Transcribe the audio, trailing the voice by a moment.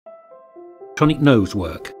electronic nose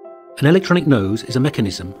work? An electronic nose is a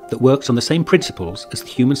mechanism that works on the same principles as the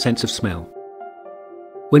human sense of smell.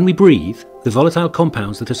 When we breathe, the volatile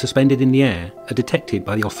compounds that are suspended in the air are detected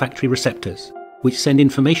by the olfactory receptors, which send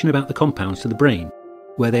information about the compounds to the brain,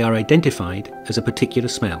 where they are identified as a particular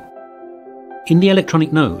smell. In the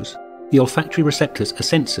electronic nose, the olfactory receptors are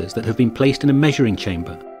sensors that have been placed in a measuring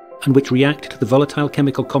chamber and which react to the volatile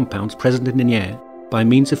chemical compounds present in the air by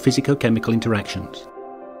means of physicochemical interactions.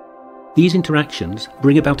 These interactions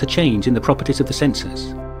bring about a change in the properties of the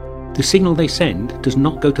sensors. The signal they send does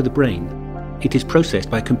not go to the brain. It is processed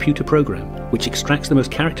by a computer program which extracts the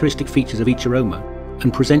most characteristic features of each aroma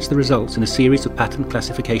and presents the results in a series of pattern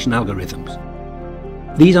classification algorithms.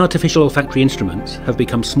 These artificial olfactory instruments have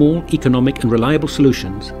become small, economic and reliable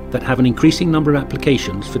solutions that have an increasing number of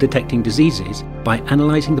applications for detecting diseases by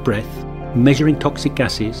analysing the breath, measuring toxic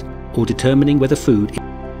gases, or determining whether food